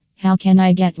How can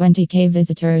I get 20k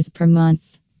visitors per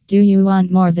month? Do you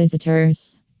want more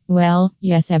visitors? Well,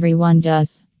 yes, everyone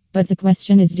does. But the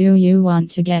question is, do you want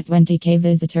to get 20k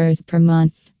visitors per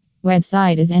month?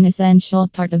 Website is an essential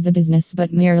part of the business,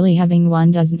 but merely having one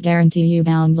doesn't guarantee you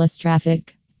boundless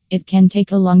traffic. It can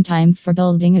take a long time for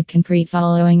building a concrete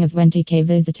following of 20k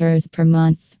visitors per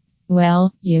month.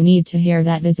 Well, you need to hear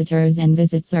that visitors and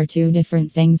visits are two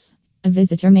different things. A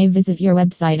visitor may visit your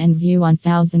website and view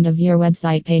 1,000 of your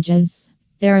website pages.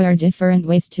 There are different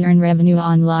ways to earn revenue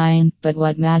online, but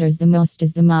what matters the most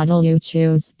is the model you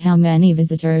choose. How many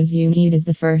visitors you need is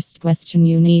the first question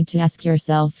you need to ask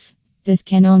yourself. This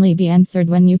can only be answered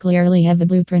when you clearly have a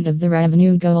blueprint of the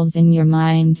revenue goals in your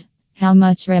mind. How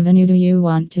much revenue do you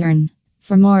want to earn?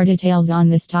 For more details on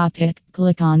this topic,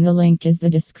 click on the link in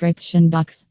the description box.